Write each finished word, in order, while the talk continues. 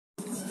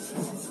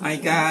Hi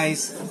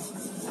guys,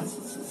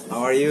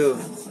 how are you?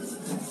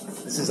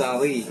 This is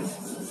Ali.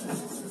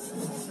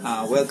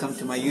 Welcome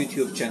to my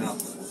YouTube channel.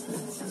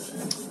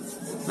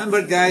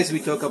 Remember guys, we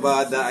talked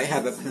about that I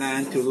have a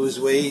plan to lose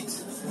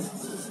weight,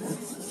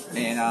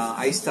 and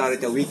I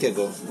started a week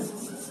ago.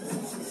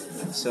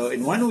 So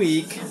in 1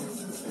 week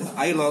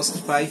I lost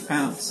 5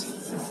 pounds.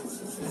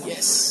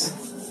 Yes,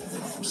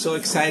 I'm so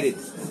excited,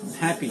 I'm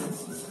happy.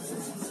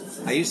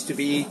 I used to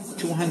be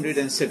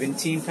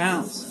 217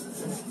 pounds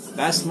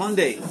last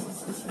Monday,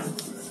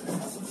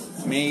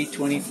 May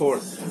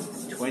 24th,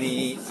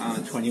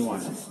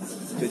 2021.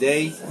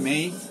 Today,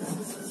 May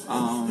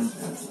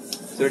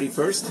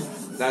 31st,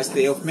 last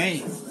day of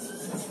May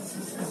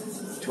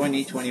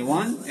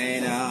 2021,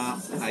 and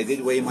I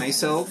did weigh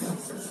myself.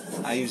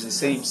 I use the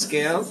same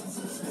scale,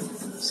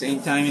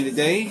 same time in the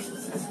day,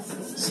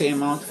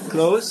 same amount of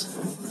clothes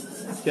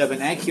to have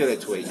an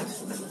accurate weight.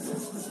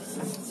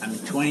 I'm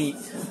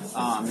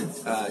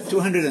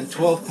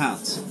 212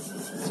 pounds,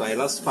 so I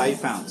lost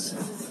 5 pounds.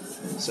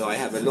 So I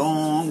have a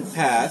long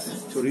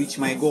path to reach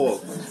my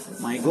goal.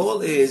 My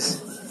goal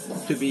is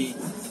to be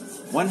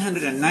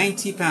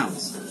 190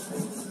 pounds.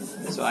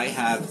 So I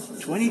have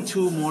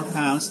 22 more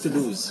pounds to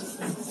lose.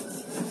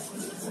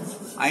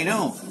 I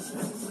know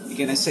you're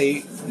gonna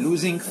say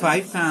losing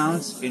 5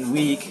 pounds in a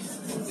week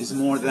is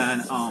more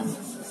than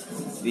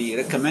the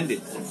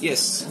recommended.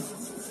 Yes,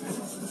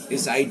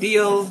 it's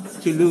ideal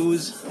to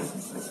lose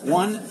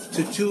 1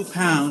 to 2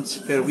 pounds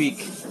per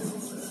week.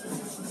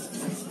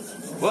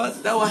 Well,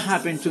 that will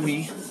happen to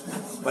me.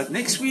 But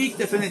next week,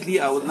 definitely,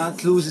 I will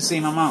not lose the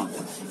same amount.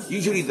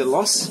 Usually the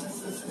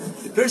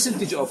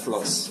percentage of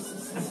loss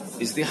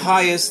is the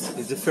highest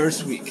in the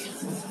first week.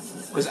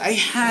 Because I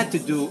had to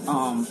do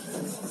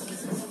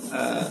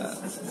a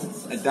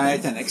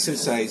diet and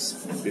exercise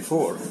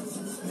before.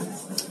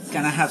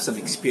 Can I have some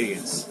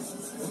experience?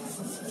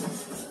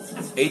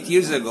 8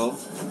 years ago,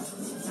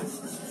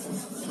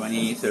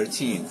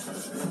 2013,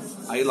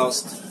 I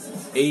lost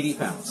 80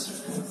 pounds.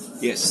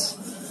 Yes,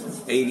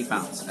 80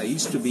 pounds. I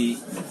used to be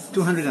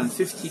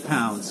 250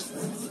 pounds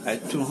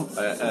at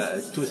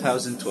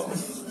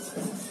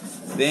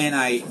 2012. Then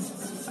I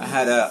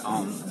had a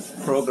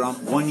program,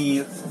 1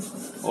 year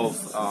of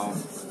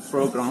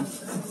program,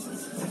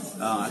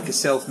 like a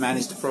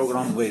self-managed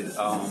program with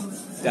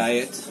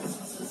diet,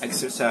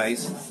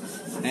 exercise,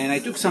 and I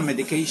took some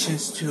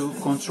medications to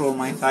control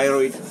my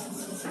thyroid,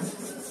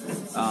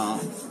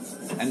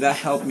 and that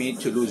helped me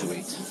to lose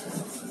weight.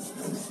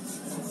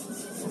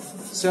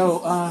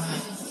 So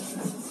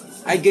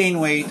I gained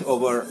weight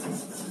over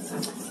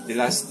the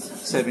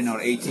last 7 or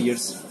 8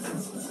 years,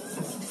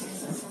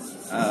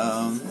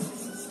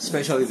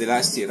 especially the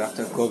last year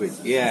after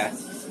COVID. Yeah,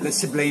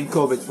 let's blame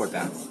COVID for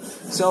that.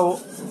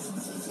 So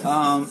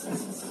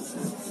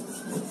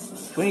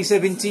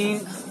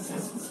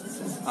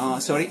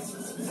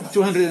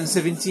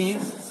 217,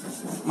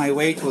 my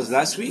weight was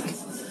last week.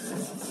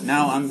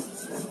 Now I'm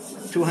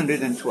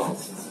 212.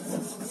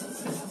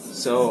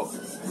 So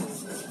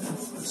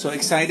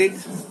excited.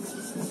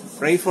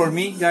 Pray for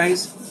me,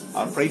 guys.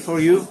 I'll pray for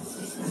you.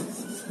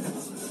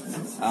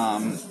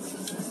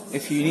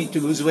 If you need to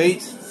lose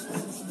weight,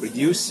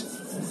 reduce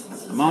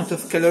amount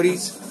of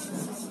calories,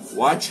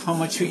 watch how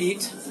much you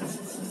eat,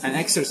 and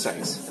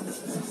exercise.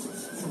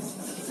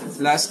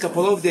 Last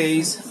couple of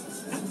days,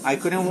 I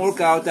couldn't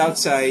work out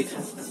outside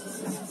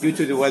due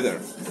to the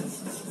weather.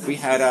 We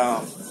had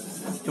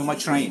too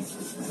much rain.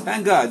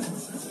 Thank God,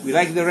 we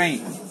like the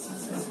rain.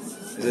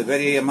 It's a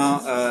very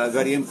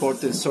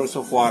important source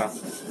of water.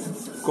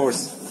 Of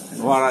course,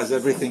 and water is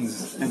everything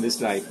in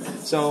this life.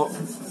 So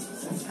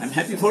I'm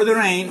happy for the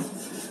rain.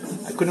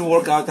 I couldn't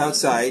work out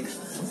outside,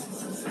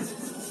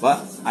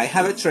 but I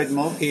have a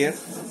treadmill here.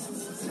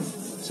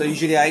 So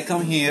usually I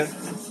come here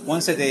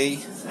once a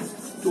day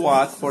to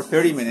walk for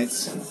 30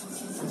 minutes,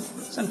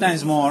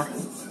 sometimes more,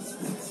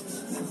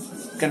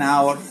 like an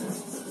hour,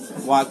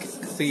 walk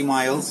 3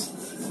 miles.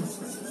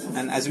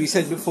 And as we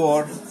said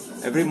before,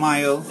 every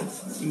mile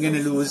you're going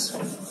to lose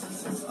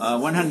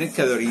 100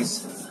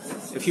 calories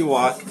if you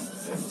walk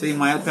 3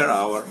 miles per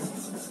hour.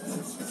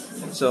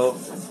 So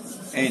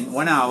in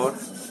 1 hour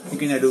you're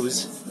going to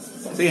lose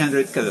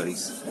 300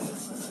 calories.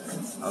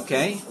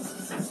 Okay?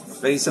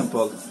 Very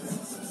simple.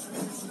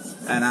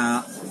 And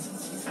I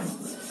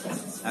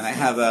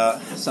have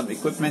some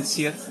equipments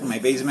here in my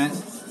basement.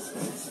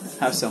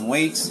 Have some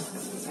weights.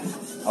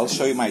 I'll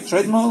show you my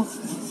treadmill.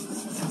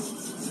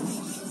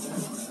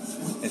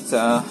 It's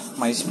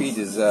my speed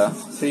is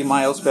 3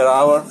 miles per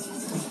hour. I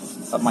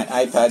have my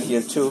iPad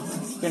here too.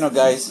 You know,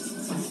 guys,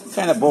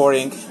 kind of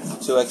boring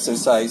to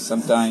exercise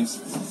sometimes,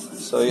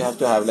 so you have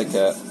to have like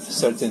a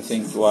certain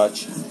thing to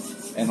watch.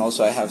 And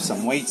also I have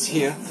some weights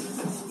here.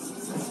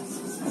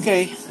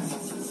 Okay,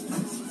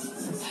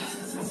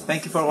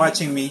 thank you for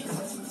watching me.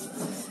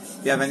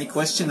 If you have any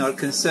question or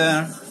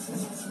concern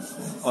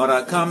or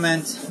a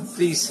comment,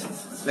 please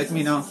let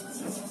me know.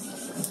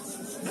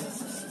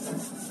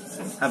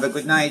 Have a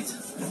good night.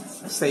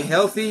 Stay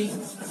healthy,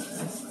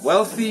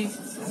 wealthy,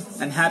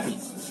 and happy.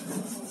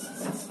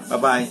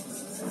 Bye-bye.